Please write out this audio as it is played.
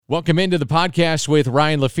Welcome into the podcast with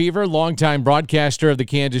Ryan Lefebvre, longtime broadcaster of the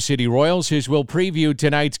Kansas City Royals, who will preview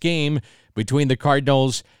tonight's game between the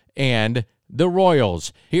Cardinals and the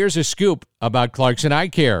Royals. Here's a scoop about Clarkson Eye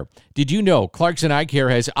Care. Did you know Clarkson Eye Care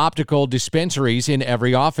has optical dispensaries in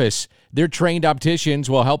every office? Their trained opticians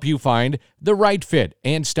will help you find the right fit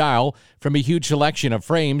and style from a huge selection of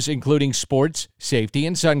frames, including sports, safety,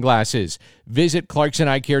 and sunglasses. Visit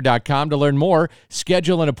ClarksonEyeCare.com to learn more.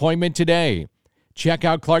 Schedule an appointment today. Check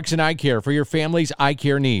out Clarkson Eye Care for your family's eye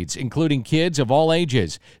care needs, including kids of all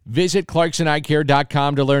ages. Visit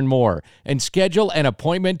ClarksonEyeCare.com to learn more and schedule an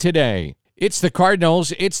appointment today. It's the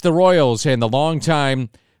Cardinals, it's the Royals, and the longtime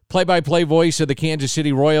play-by-play voice of the Kansas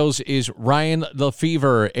City Royals is Ryan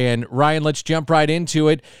Lefebvre. And Ryan, let's jump right into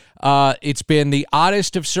it. It's been the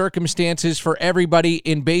oddest of circumstances for everybody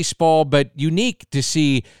in baseball, but unique to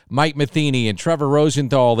see Mike Matheny and Trevor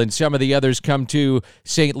Rosenthal and some of the others come to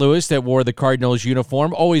St. Louis that wore the Cardinals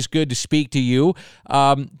uniform. Always good to speak to you.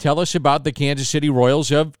 Tell us about the Kansas City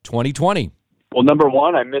Royals of 2020. Well, number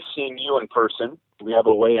one, I miss seeing you in person. We have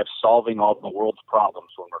a way of solving all the world's problems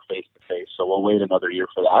when we're face to face, so we'll wait another year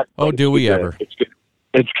for that. Oh, do we ever? It's good.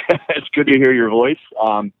 It's good to hear your voice.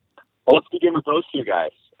 Well, let's begin with those two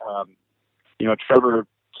guys. Trevor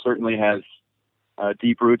certainly has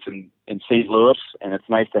deep roots in St. Louis, and it's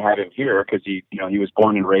nice to have him here because he was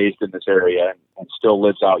born and raised in this area and still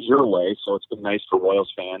lives out your way. So it's been nice for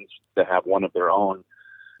Royals fans to have one of their own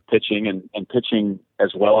pitching and pitching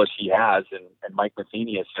as well as he has. And Mike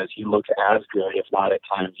Matheny says he looks as good, if not at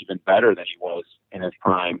times even better than he was in his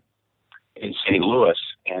prime in St. Louis.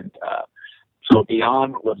 And so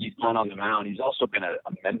beyond what he's done on the mound, he's also been a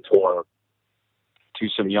mentor to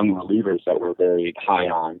some young relievers that we're very high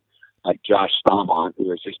on, like Josh Stamont, who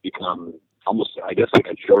has just become almost, I guess, like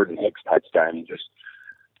a Jordan Hicks type guy. I mean, just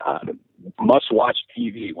must-watch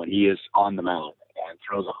TV when he is on the mound and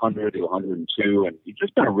throws 100 to 102, and he's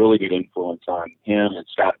just been a really good influence on him and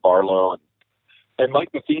Scott Barlow. And Mike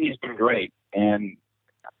Matheny has been great. And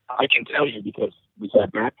I can tell you, because we've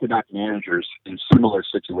had back-to-back managers in similar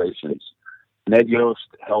situations. Ned Yost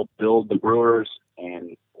helped build the Brewers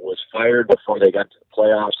and was fired before they got to the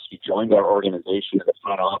playoffs. He joined our organization in the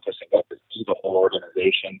front office and got to see the whole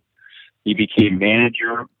organization. He became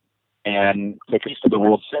manager and took us to the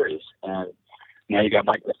World Series. And now you got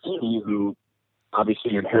Mike Matheny, who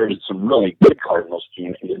obviously inherited some really good Cardinals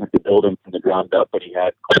teams. He didn't have to build them from the ground up, but he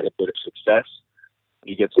had quite a bit of success.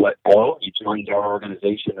 He gets let go. He joins our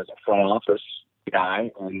organization as a front office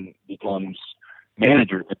guy and becomes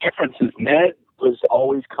manager. The difference is Ned was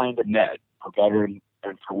always kind of Ned, for better and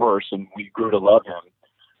for worse, and we grew to love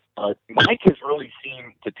him. Mike has really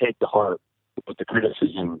seemed to take to heart what the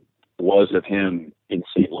criticism was of him in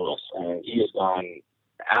St. Louis, and he has gone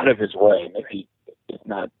out of his way, maybe if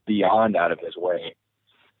not beyond out of his way,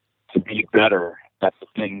 to be better at the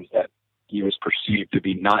things that he was perceived to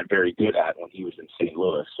be not very good at when he was in St.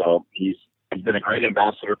 Louis. So he's been a great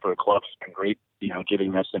ambassador for the club. He's been great,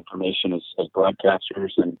 giving us information as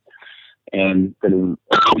broadcasters, and been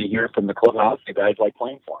to hear from the clubhouse the guys like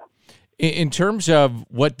playing for him. In terms of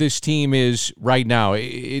what this team is right now,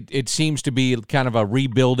 it seems to be kind of a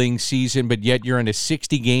rebuilding season, but yet you're in a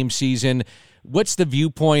 60-game season. What's the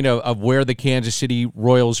viewpoint of where the Kansas City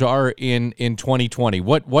Royals are in 2020?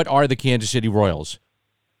 What are the Kansas City Royals?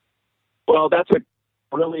 Well, that's a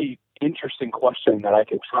really interesting question that I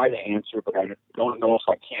can try to answer, but I don't know if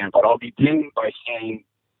I can. But I'll begin by saying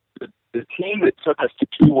the team that took us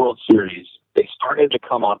to 2 World Series, they started to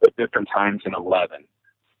come up at different times in 11.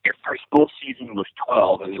 Their first full season was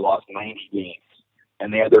 12, and they lost 90 games.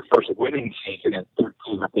 And they had their first winning season in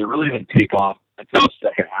 13, but they really didn't take off until the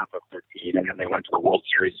second half of 13, and then they went to the World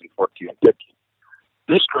Series in 14 and 15.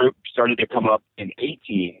 This group started to come up in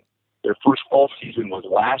 18. Their first full season was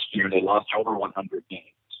last year. They lost over 100 games.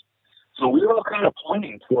 So we were all kind of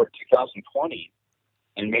pointing toward 2020,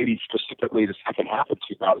 and maybe specifically the second half of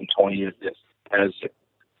 2020 as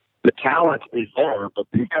the talent is there, but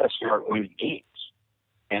they've got to start winning games.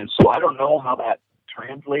 And so I don't know how that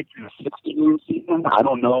translates in a 60-game season. I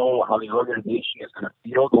don't know how the organization is going to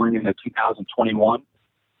feel going into 2021.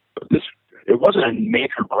 But it wasn't a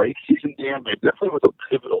make or break season, Dan, but it definitely was a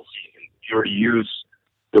pivotal season. If you were to use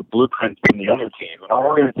the blueprint from the other team. And our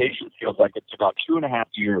organization feels like it's about 2.5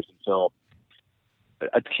 years until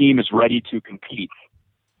a team is ready to compete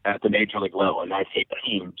at the major league level. And I say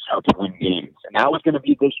teams start to win games. And that was going to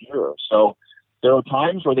be this year. So there are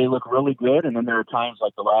times where they look really good, and then there are times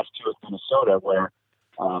like the last 2 with Minnesota where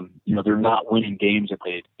they're not winning games that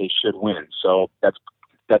they should win. So that's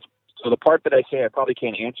the part that I say I probably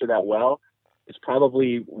can't answer that well is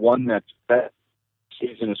probably one that's best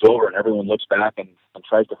season is over and everyone looks back and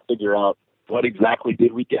tries to figure out what exactly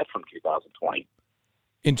did we get from 2020.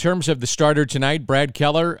 In terms of the starter tonight, Brad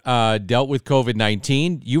Keller dealt with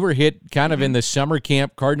COVID-19. You were hit kind of in the summer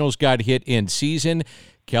camp. Cardinals got hit in season.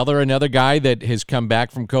 Keller, another guy that has come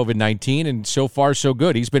back from COVID-19, and so far so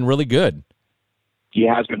good. He's been really good. He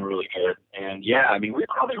has been really good. And, yeah, I mean, we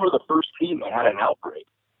probably were the first team that had an outbreak.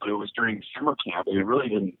 But it was during summer camp, and it really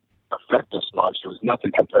didn't affect us much. It was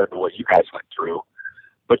nothing compared to what you guys went through.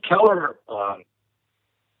 But Keller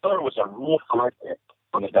was a Rule 5 pick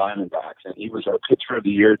on the Diamondbacks, and he was our pitcher of the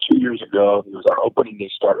year 2 years ago. He was our opening day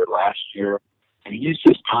starter last year, and he's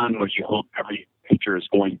just done what you hope every pitcher is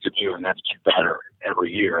going to do, and that's get better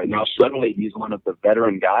every year. And now suddenly he's one of the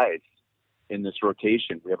veteran guys in this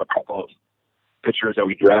rotation. We have a couple of pitchers that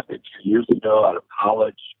we drafted 2 years ago out of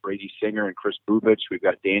college, Brady Singer and Chris Bubich. We've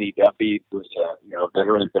got Danny Duffy, who's a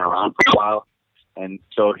veteran, has been around for a while. And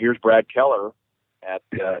so here's Brad Keller at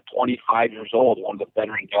 25 years old, one of the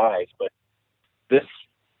veteran guys. But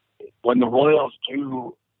when the Royals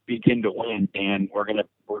do begin to win, and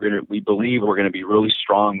we believe we're gonna be really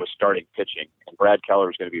strong with starting pitching, and Brad Keller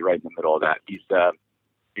is gonna be right in the middle of that. He's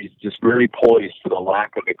just very poised for the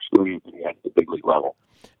lack of experience he has at the big league level.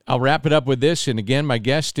 I'll wrap it up with this, and again, my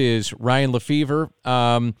guest is Ryan Lefebvre.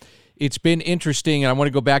 It's been interesting, and I want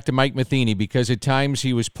to go back to Mike Matheny because at times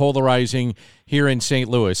he was polarizing here in St.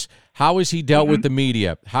 Louis. How has he dealt with the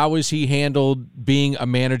media? How has he handled being a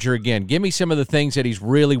manager again? Give me some of the things that he's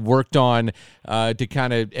really worked on to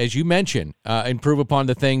kind of, as you mentioned, improve upon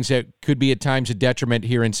the things that could be at times a detriment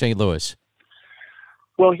here in St. Louis.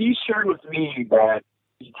 Well, he shared with me that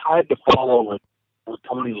he tried to follow what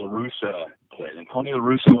Tony La Russa did. And Tony La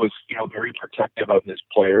Russa was, very protective of his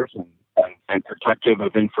players and protective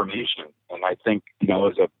of information. And I think,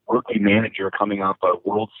 as a rookie manager coming off a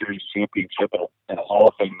World Series championship and a Hall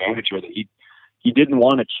of Fame manager, that he didn't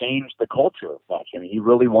want to change the culture much. I mean, he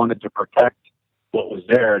really wanted to protect what was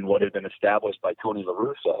there and what had been established by Tony La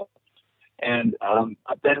Russa. And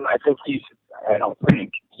then I think he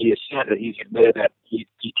has said that he's admitted that he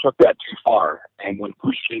took that too far. And when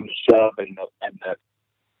push came to shove and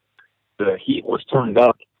the heat was turned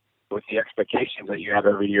up with the expectations that you have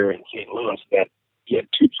every year in St. Louis, that he had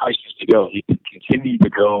two choices to go. He could continue to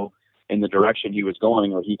go in the direction he was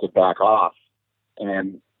going, or he could back off.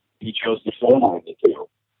 And he chose the former of the two.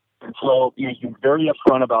 And so he was very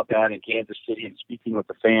upfront about that in Kansas City and speaking with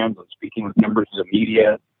the fans and speaking with members of the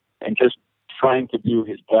media and just trying to do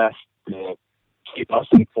his best to keep us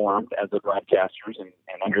informed as the broadcasters and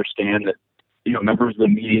understand that, members of the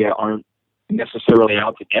media aren't necessarily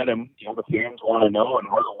out to get him. The fans want to know, and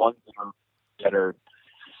we're the ones that are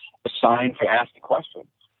assigned to ask the questions.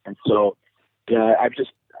 And so, I've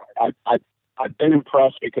been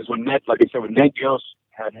impressed because when Ned Yost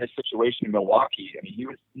had his situation in Milwaukee, I mean,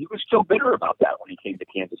 he was still bitter about that when he came to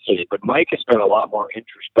Kansas City. But Mike has been a lot more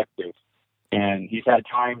introspective, and he's had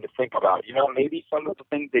time to think about, maybe some of the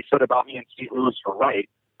things they said about me in St. Louis are right.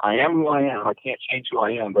 I am who I am. I can't change who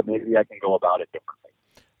I am, but maybe I can go about it differently.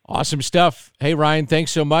 Awesome stuff. Hey, Ryan,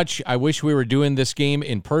 thanks so much. I wish we were doing this game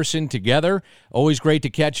in person together. Always great to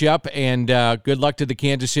catch up, and good luck to the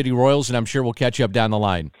Kansas City Royals, and I'm sure we'll catch you up down the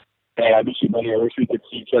line. Hey, I miss you, buddy. I wish we could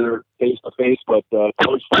see each other face-to-face, but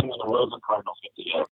always fun when the Royals and Cardinals get together.